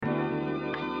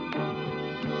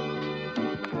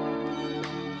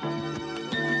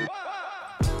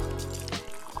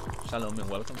Shalom and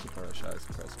welcome to Parashah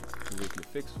Express, the weekly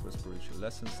fix for spiritual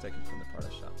lessons taken from the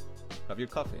Parashah. Have your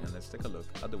coffee and let's take a look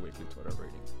at the weekly Torah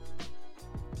reading.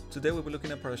 Today we'll be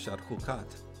looking at Parashat Chukat,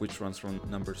 which runs from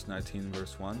Numbers 19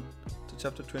 verse 1 to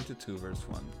chapter 22 verse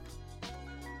 1.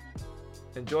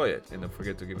 Enjoy it and don't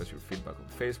forget to give us your feedback on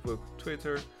Facebook,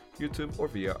 Twitter, YouTube or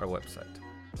via our website.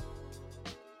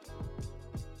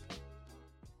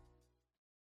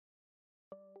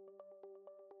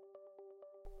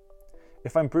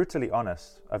 If I'm brutally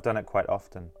honest, I've done it quite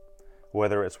often.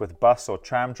 Whether it's with bus or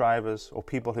tram drivers, or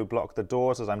people who block the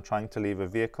doors as I'm trying to leave a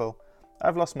vehicle,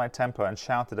 I've lost my temper and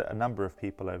shouted at a number of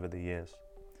people over the years.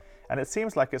 And it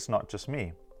seems like it's not just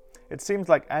me. It seems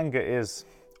like anger is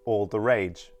all the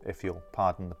rage, if you'll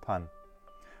pardon the pun.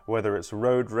 Whether it's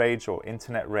road rage or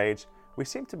internet rage, we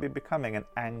seem to be becoming an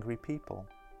angry people.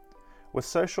 With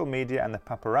social media and the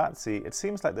paparazzi, it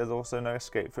seems like there's also no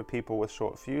escape for people with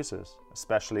short fuses,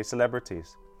 especially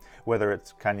celebrities. Whether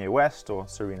it's Kanye West or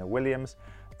Serena Williams,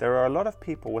 there are a lot of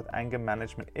people with anger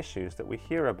management issues that we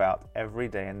hear about every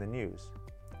day in the news.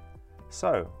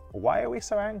 So, why are we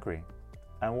so angry?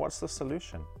 And what's the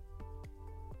solution?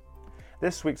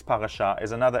 This week's parasha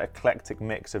is another eclectic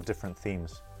mix of different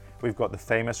themes. We've got the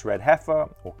famous red heifer,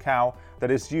 or cow, that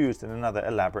is used in another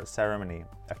elaborate ceremony,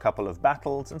 a couple of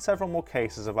battles, and several more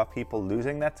cases of our people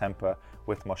losing their temper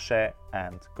with Moshe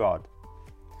and God.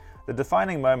 The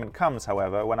defining moment comes,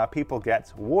 however, when our people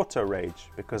get water rage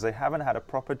because they haven't had a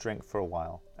proper drink for a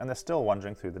while, and they're still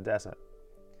wandering through the desert.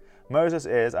 Moses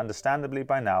is, understandably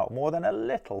by now, more than a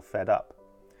little fed up.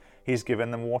 He's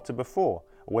given them water before,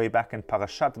 way back in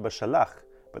Parashat Beshalach,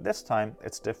 but this time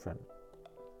it's different.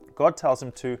 God tells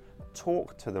him to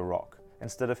talk to the rock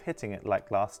instead of hitting it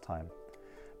like last time.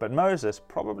 But Moses,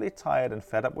 probably tired and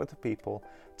fed up with the people,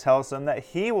 tells them that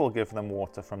he will give them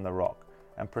water from the rock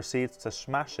and proceeds to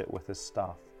smash it with his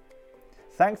staff.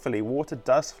 Thankfully, water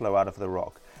does flow out of the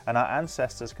rock and our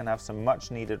ancestors can have some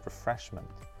much needed refreshment.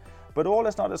 But all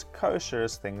is not as kosher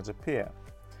as things appear.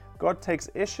 God takes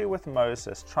issue with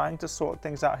Moses trying to sort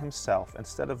things out himself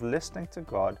instead of listening to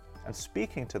God and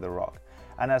speaking to the rock,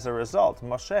 and as a result,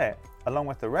 Moshe, along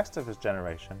with the rest of his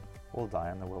generation, will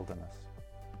die in the wilderness.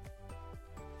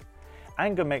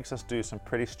 Anger makes us do some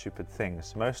pretty stupid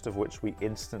things, most of which we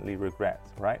instantly regret,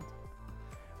 right?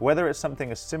 Whether it's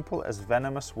something as simple as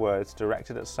venomous words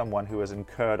directed at someone who has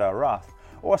incurred our wrath,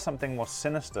 or something more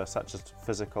sinister such as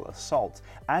physical assault,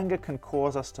 anger can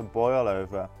cause us to boil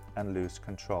over and lose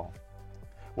control.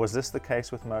 Was this the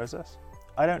case with Moses?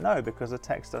 I don't know because the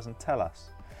text doesn't tell us.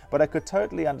 But I could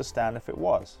totally understand if it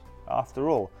was. After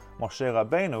all, Moshe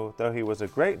Rabbeinu, though he was a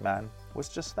great man, was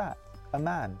just that, a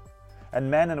man.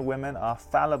 And men and women are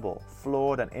fallible,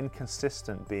 flawed and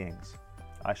inconsistent beings.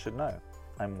 I should know.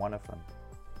 I'm one of them.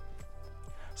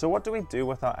 So what do we do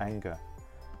with our anger?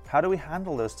 How do we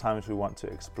handle those times we want to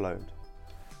explode?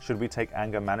 Should we take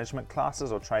anger management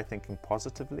classes or try thinking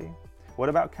positively? What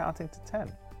about counting to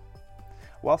 10?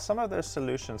 While some of those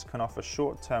solutions can offer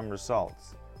short-term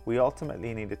results, we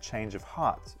ultimately need a change of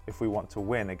heart if we want to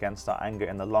win against our anger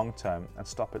in the long term and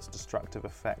stop its destructive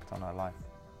effect on our life.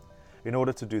 In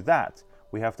order to do that,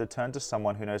 we have to turn to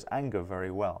someone who knows anger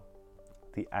very well,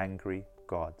 the angry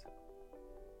God.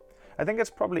 I think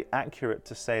it's probably accurate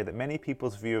to say that many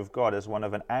people's view of God is one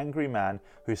of an angry man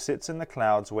who sits in the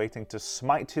clouds waiting to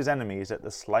smite his enemies at the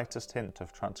slightest hint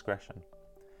of transgression.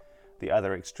 The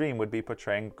other extreme would be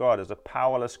portraying God as a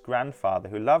powerless grandfather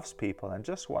who loves people and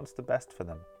just wants the best for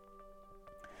them.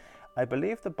 I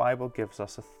believe the Bible gives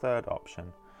us a third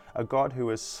option, a God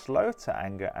who is slow to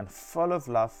anger and full of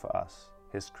love for us,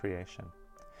 his creation.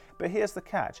 But here's the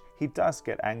catch, he does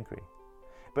get angry.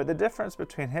 But the difference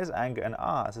between his anger and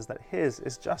ours is that his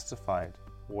is justified,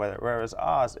 whereas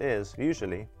ours is,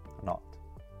 usually, not.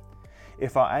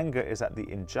 If our anger is at the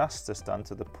injustice done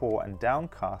to the poor and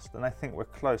downcast, then I think we're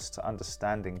close to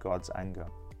understanding God's anger.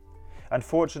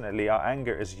 Unfortunately, our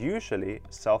anger is usually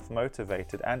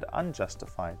self-motivated and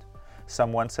unjustified.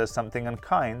 Someone says something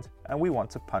unkind, and we want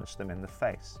to punch them in the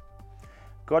face.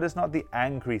 God is not the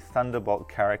angry thunderbolt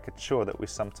caricature that we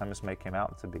sometimes make him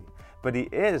out to be, but he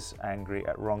is angry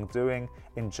at wrongdoing,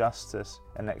 injustice,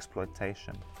 and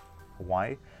exploitation.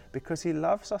 Why? Because he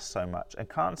loves us so much and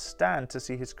can't stand to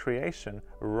see his creation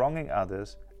wronging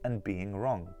others and being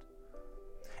wronged.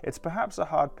 It's perhaps a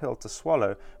hard pill to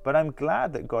swallow, but I'm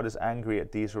glad that God is angry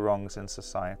at these wrongs in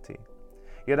society.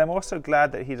 Yet I'm also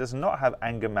glad that he does not have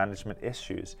anger management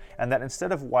issues, and that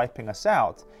instead of wiping us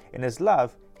out, in his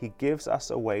love, he gives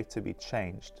us a way to be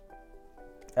changed.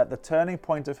 At the turning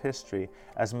point of history,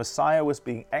 as Messiah was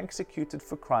being executed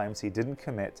for crimes he didn't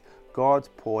commit, God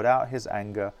poured out his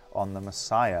anger on the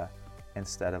Messiah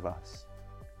instead of us.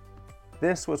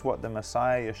 This was what the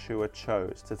Messiah Yeshua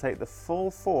chose, to take the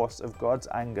full force of God's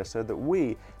anger so that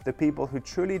we, the people who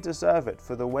truly deserve it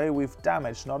for the way we've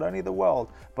damaged not only the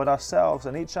world, but ourselves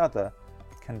and each other,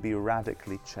 can be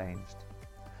radically changed.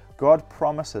 God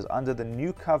promises under the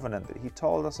new covenant that He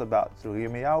told us about through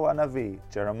Yirmiyahu Hanavi,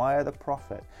 Jeremiah the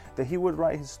prophet, that He would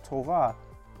write His Torah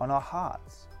on our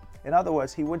hearts. In other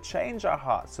words, He would change our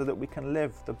hearts so that we can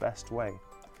live the best way,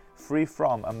 free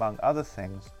from, among other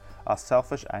things, our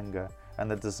selfish anger and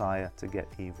the desire to get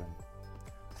even.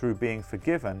 Through being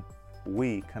forgiven,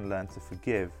 we can learn to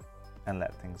forgive and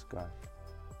let things go.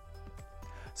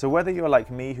 So whether you're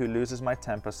like me who loses my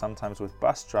temper sometimes with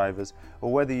bus drivers,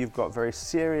 or whether you've got very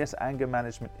serious anger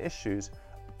management issues,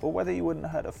 or whether you wouldn't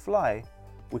hurt a fly,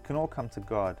 we can all come to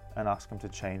God and ask Him to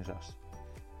change us.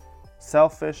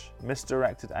 Selfish,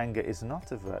 misdirected anger is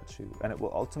not a virtue, and it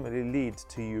will ultimately lead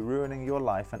to you ruining your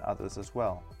life and others as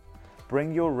well.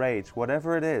 Bring your rage,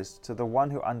 whatever it is, to the one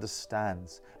who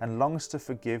understands and longs to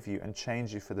forgive you and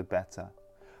change you for the better.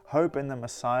 Hope in the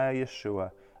Messiah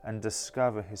Yeshua and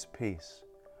discover His peace.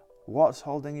 What's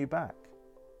holding you back?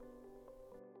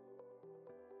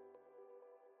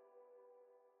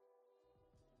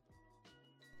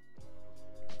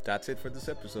 That's it for this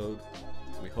episode.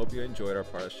 We hope you enjoyed our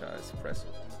Parashah Espresso.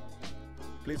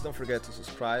 Please don't forget to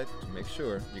subscribe to make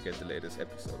sure you get the latest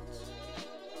episodes.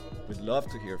 We'd love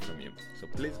to hear from you, so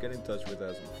please get in touch with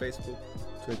us on Facebook,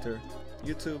 Twitter,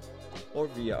 YouTube, or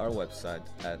via our website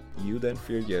at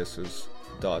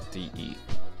judenfürjesus.de.